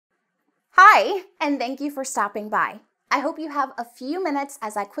Hi, and thank you for stopping by. I hope you have a few minutes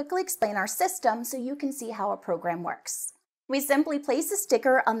as I quickly explain our system so you can see how our program works. We simply place a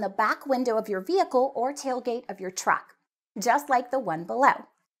sticker on the back window of your vehicle or tailgate of your truck, just like the one below.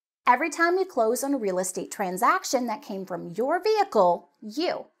 Every time you close on a real estate transaction that came from your vehicle,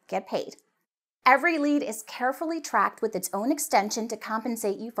 you get paid. Every lead is carefully tracked with its own extension to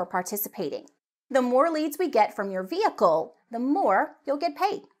compensate you for participating. The more leads we get from your vehicle, the more you'll get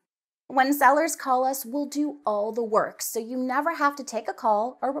paid. When sellers call us, we'll do all the work, so you never have to take a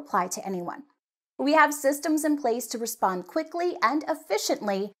call or reply to anyone. We have systems in place to respond quickly and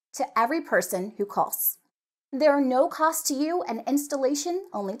efficiently to every person who calls. There are no costs to you, and installation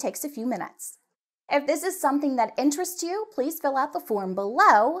only takes a few minutes. If this is something that interests you, please fill out the form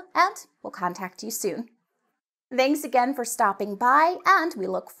below and we'll contact you soon. Thanks again for stopping by, and we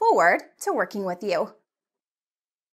look forward to working with you.